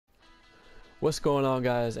What's going on,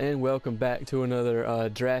 guys, and welcome back to another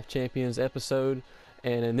Draft Champions episode.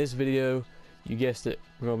 And in this video, you guessed it,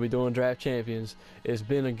 we're going to be doing Draft Champions. It's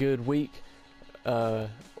been a good week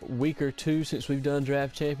or two since we've done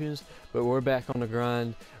Draft Champions, but we're back on the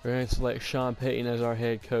grind. We're going to select Sean Payton as our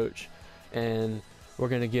head coach, and we're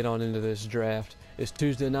going to get on into this draft. It's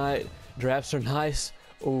Tuesday night, drafts are nice.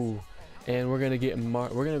 Ooh, and we're going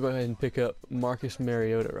to go ahead and pick up Marcus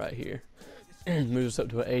Mariota right here. Moves us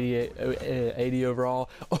up to an 80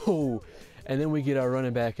 overall. Oh, and then we get our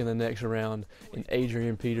running back in the next round, and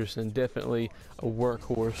Adrian Peterson, definitely a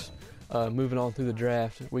workhorse. Moving on through the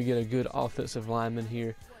draft, we get a good offensive lineman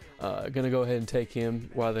here. Gonna go ahead and take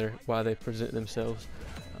him while they present themselves.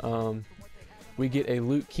 We get a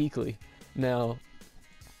Luke Kuechly. Now,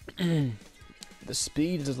 the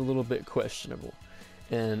speed is a little bit questionable,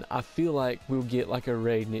 and I feel like we'll get like a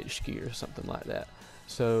Ray Nitschke or something like that.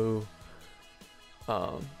 So,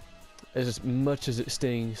 as much as it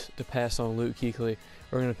stings to pass on Luke Kuechly,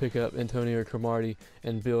 we're going to pick up Antonio Cromartie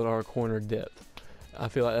and build our corner depth. I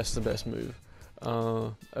feel like that's the best move.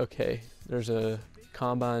 Okay, there's a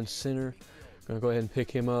combine center. Going to go ahead and pick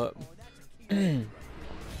him up.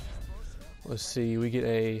 Let's see, we get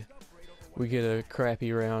a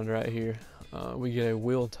crappy round right here. We get a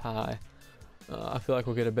Will Tye. I feel like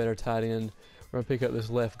we'll get a better tight end. We're going to pick up this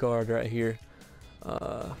left guard right here.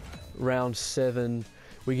 Round 7,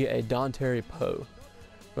 we get a Dontari Poe.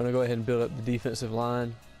 We're going to go ahead and build up the defensive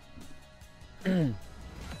line.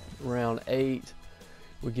 Round 8,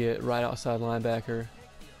 we get right outside linebacker.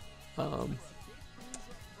 Might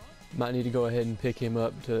need to go ahead and pick him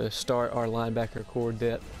up to start our linebacker core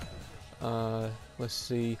depth. Let's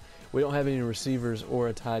see, we don't have any receivers or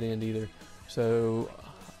a tight end either, so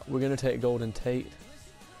we're going to take Golden Tate.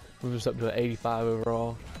 Move us up to an 85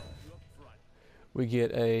 overall. We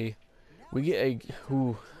get a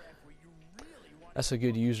ooh, that's a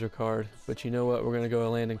good user card, but you know what, we're going to go with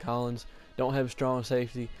Landon Collins. Don't have strong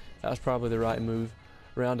safety. That's probably the right move.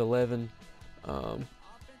 Round 11, we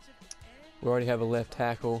already have a left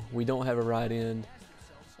tackle. We don't have a right end.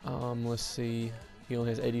 Let's see, he only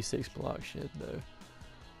has 86 block shed though.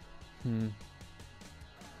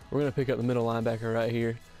 We're going to pick up the middle linebacker right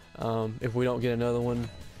here. If we don't get another one,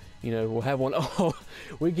 you know, we'll have one. Oh,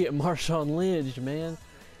 we get Marshawn Lynch, man.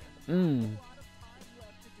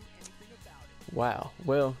 Wow.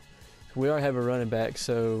 Well, we already have a running back,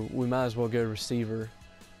 so we might as well go receiver.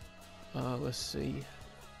 Let's see.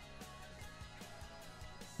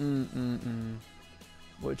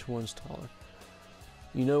 Which one's taller?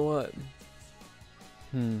 You know what?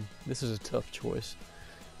 This is a tough choice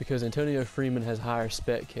because Antonio Freeman has higher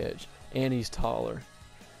spec catch and he's taller.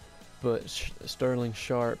 But Sterling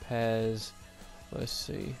Sharp has, let's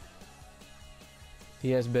see, he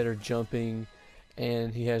has better jumping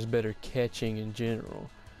and he has better catching in general.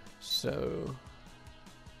 So,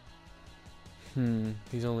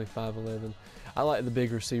 he's only 5'11". I like the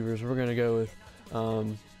big receivers. We're going to go with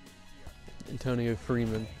Antonio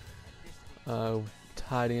Freeman.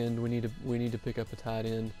 Tight end, we need to pick up a tight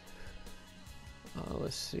end.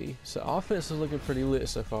 Let's see. So offense is looking pretty lit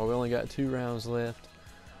so far. We only got 2 rounds left.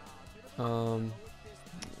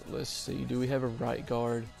 Let's see, do we have a right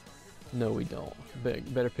guard? No, we don't.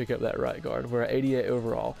 Better pick up that right guard. We're at 88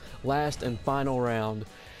 overall. Last and final round,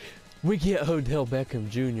 we get Odell Beckham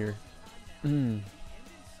Jr.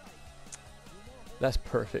 That's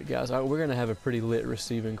perfect, guys. We're going to have a pretty lit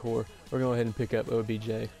receiving core. We're going to go ahead and pick up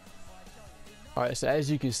OBJ. Alright, so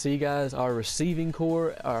as you can see, guys, our receiving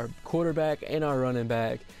core, our quarterback, and our running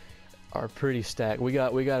back are pretty stacked. We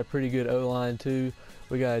got a pretty good O-line too.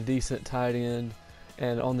 We got a decent tight end,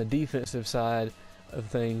 and on the defensive side of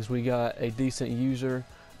things, we got a decent user.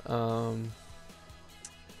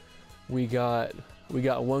 We got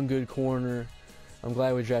one good corner. I'm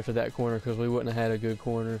glad we drafted that corner because we wouldn't have had a good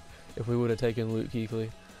corner if we would have taken Luke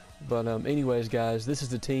Kuechly. But anyways, guys, this is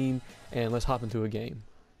the team, and let's hop into a game.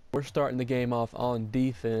 We're starting the game off on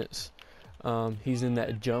defense. He's in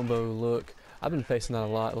that jumbo look. I've been facing that a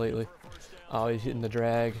lot lately. Oh, he's hitting the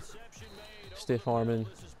drag. Stiff arming.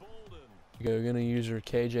 Gonna use her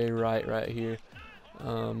KJ right here.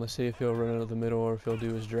 Let's see if he'll run out of the middle or if he'll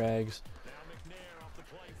do his drags.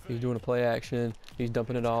 He's doing a play action. He's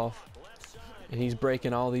dumping it off, and he's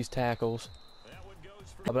breaking all these tackles.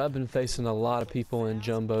 But I've been facing a lot of people in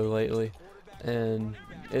jumbo lately, and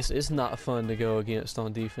it's not fun to go against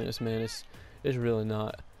on defense, man. It's really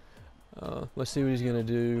not. Let's see what he's gonna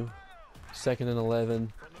do. 2nd and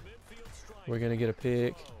 11. We're gonna get a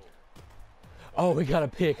pick. Oh, we got a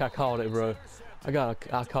pick. I called it, bro.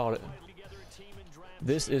 I called it.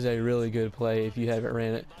 This is a really good play if you haven't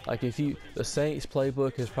ran it. Like the Saints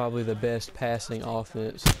playbook is probably the best passing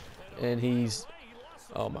offense, and he's,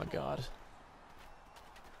 oh my God.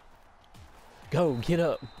 Go, get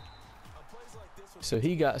up. So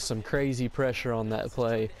he got some crazy pressure on that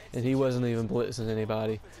play, and he wasn't even blitzing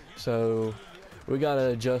anybody. So we gotta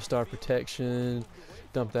adjust our protection,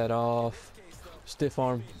 dump that off, stiff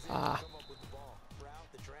arm, All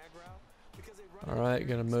right,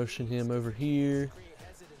 gonna motion him over here.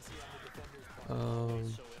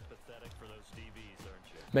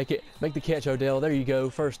 Make the catch, Odell. There you go,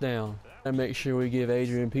 first down. And make sure we give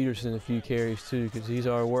Adrian Peterson a few carries too, because he's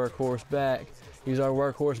our workhorse back. He's our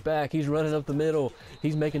workhorse back. He's running up the middle.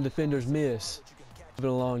 He's making defenders miss.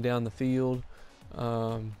 Moving along down the field.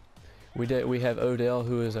 We have Odell,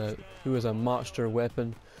 who is a monster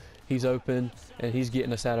weapon. He's open and he's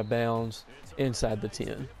getting us out of bounds inside the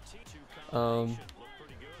 10. We're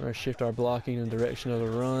gonna shift our blocking in the direction of the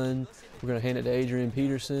run. We're gonna hand it to Adrian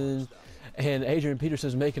Peterson, and Adrian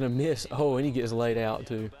Peterson's making a miss. Oh, and he gets laid out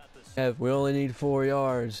too. We only need 4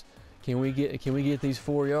 yards. Can we get these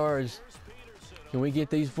 4 yards? Can we get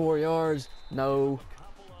these 4 yards? No.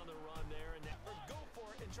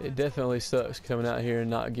 It definitely sucks coming out here and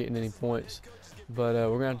not getting any points. But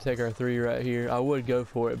we're going to have to take our 3 right here. I would go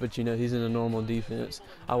for it, but you know, he's in a normal defense.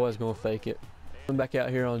 I was going to fake it. Coming back out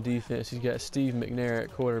here on defense, he's got Steve McNair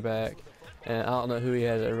at quarterback. And I don't know who he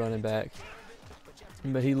has at running back.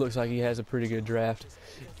 But he looks like he has a pretty good draft.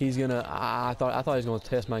 He's going to, I thought he was going to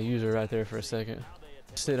test my user right there for a second.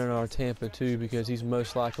 Sit on our Tampa too, because he's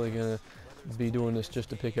most likely going to be doing this just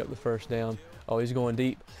to pick up the first down. Oh, he's going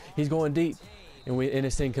deep. He's going deep. And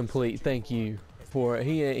it's incomplete. Thank you for it.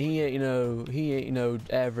 He ain't no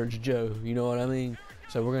average Joe. You know what I mean?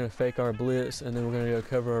 So we're gonna fake our blitz, and then we're gonna go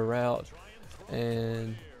cover a route.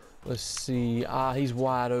 And let's see. He's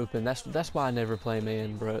wide open. That's why I never play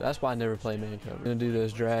man, bro. That's why I never play man cover. We're gonna do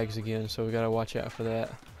those drags again, so we gotta watch out for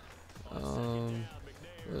that.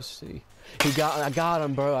 Let's see. I got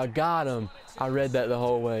him, bro. I got him. I read that the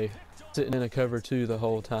whole way. Sitting in a cover 2 the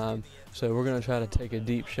whole time. So we're gonna try to take a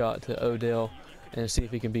deep shot to Odell and see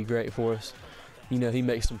if he can be great for us. You know, he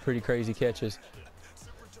makes some pretty crazy catches.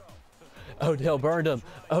 Odell burned him.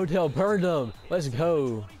 Odell burned him. Let's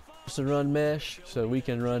go. It's a run mesh, so we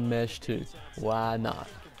can run mesh too. Why not?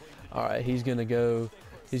 All right, he's gonna go.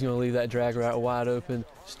 He's gonna leave that drag route wide open.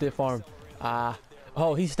 Stiff arm.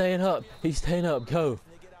 Oh, he's staying up. He's staying up. Go.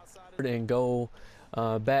 And goal.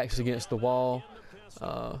 Backs against the wall.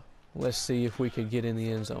 Let's see if we can get in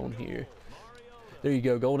the end zone here. There you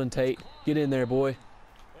go, Golden Tate. Get in there, boy.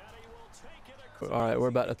 All right, we're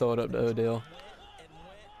about to throw it up to Odell.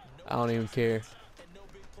 I don't even care.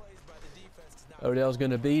 Odell's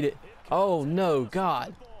going to beat it. Oh, no,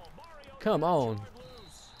 God. Come on.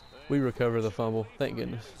 We recover the fumble. Thank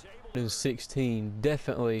goodness. In 16,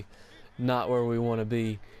 definitely not where we want to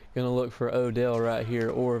be. Going to look for Odell right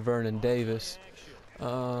here or Vernon Davis.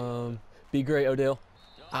 Be great, Odell.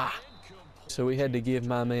 So we had to give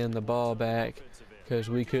my man the ball back because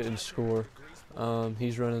we couldn't score.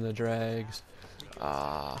 He's running the drags.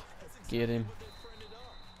 Get him.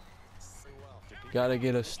 Gotta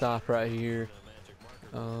get a stop right here.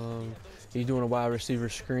 He's doing a wide receiver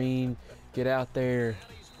screen. Get out there.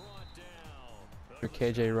 For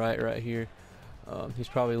KJ right here. He's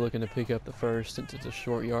probably looking to pick up the first since it's a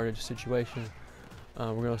short yardage situation.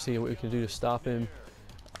 We're going to see what we can do to stop him.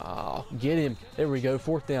 Get him. There we go.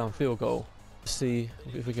 4th down, field goal. Let's see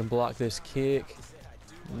if we can block this kick.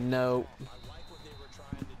 No.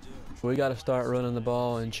 We got to start running the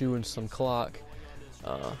ball and chewing some clock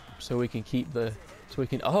so we can keep the...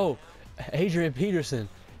 Oh, Adrian Peterson.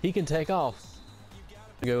 He can take off.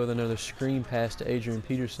 Go with another screen pass to Adrian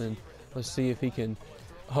Peterson. Let's see if he can...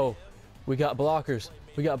 Oh, we got blockers.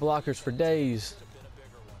 We got blockers for days.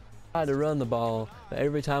 Try to run the ball, but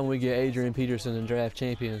every time we get Adrian Peterson in draft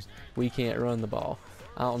champions, we can't run the ball.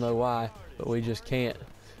 I don't know why, but we just can't.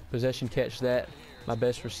 Possession catch that, my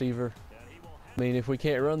best receiver. I mean, if we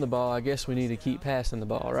can't run the ball, I guess we need to keep passing the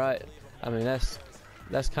ball, right? I mean, that's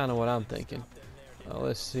kind of what I'm thinking.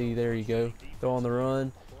 Let's see, there you go. Throw on the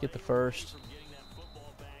run, get the first.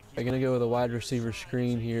 I'm going to go with a wide receiver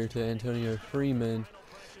screen here to Antonio Freeman.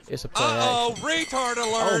 It's a play action. Retard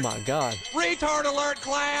alert! Oh my God. Retard alert,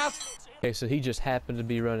 class! Okay, so he just happened to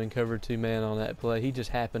be running cover 2 man on that play. He just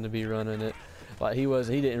happened to be running it. Like he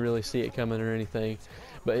didn't really see it coming or anything.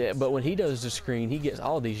 But when he does the screen, he gets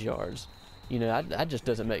all these yards. You know, that just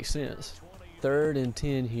doesn't make sense. 3rd and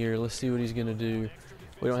 10 here. Let's see what he's going to do.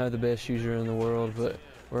 We don't have the best user in the world, but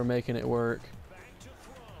we're making it work.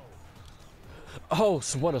 Oh,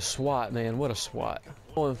 what a swat, man. What a swat.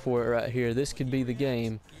 Going for it right here. This could be the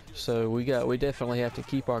game. So we definitely have to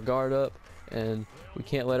keep our guard up, and we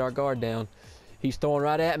can't let our guard down. He's throwing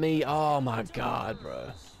right at me. Oh my God,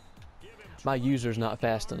 bro. My user's not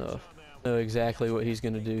fast enough. I know exactly what he's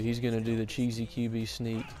gonna do. He's gonna do the cheesy QB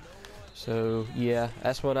sneak. So yeah,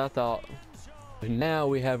 that's what I thought. Now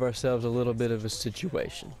we have ourselves a little bit of a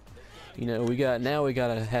situation. You know, now we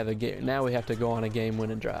gotta have a game. Now we have to go on a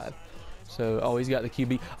game-winning drive. So, oh, he's got the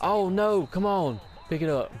QB. Oh no, come on, pick it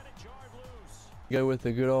up. Go with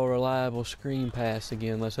the good old reliable screen pass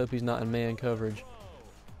again. Let's hope he's not in man coverage.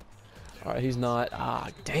 All right, he's not. Ah,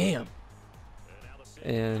 damn.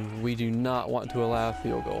 And we do not want to allow a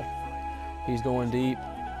field goal. He's going deep.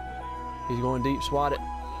 He's going deep. Swat it.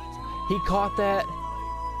 He caught that.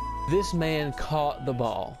 This man caught the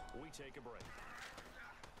ball.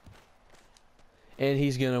 And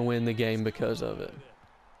he's going to win the game because of it.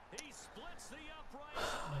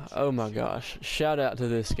 Oh my gosh. Shout out to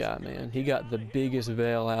this guy, man. He got the biggest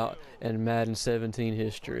bailout in Madden 17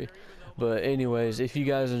 history. But anyways, if you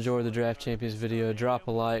guys enjoyed the Draft Champions video, drop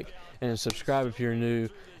a like and subscribe if you're new.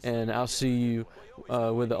 And I'll see you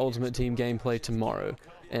with the Ultimate Team gameplay tomorrow.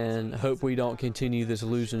 And hope we don't continue this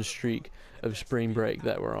losing streak of spring break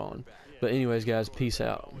that we're on. But anyways, guys, peace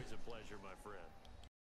out.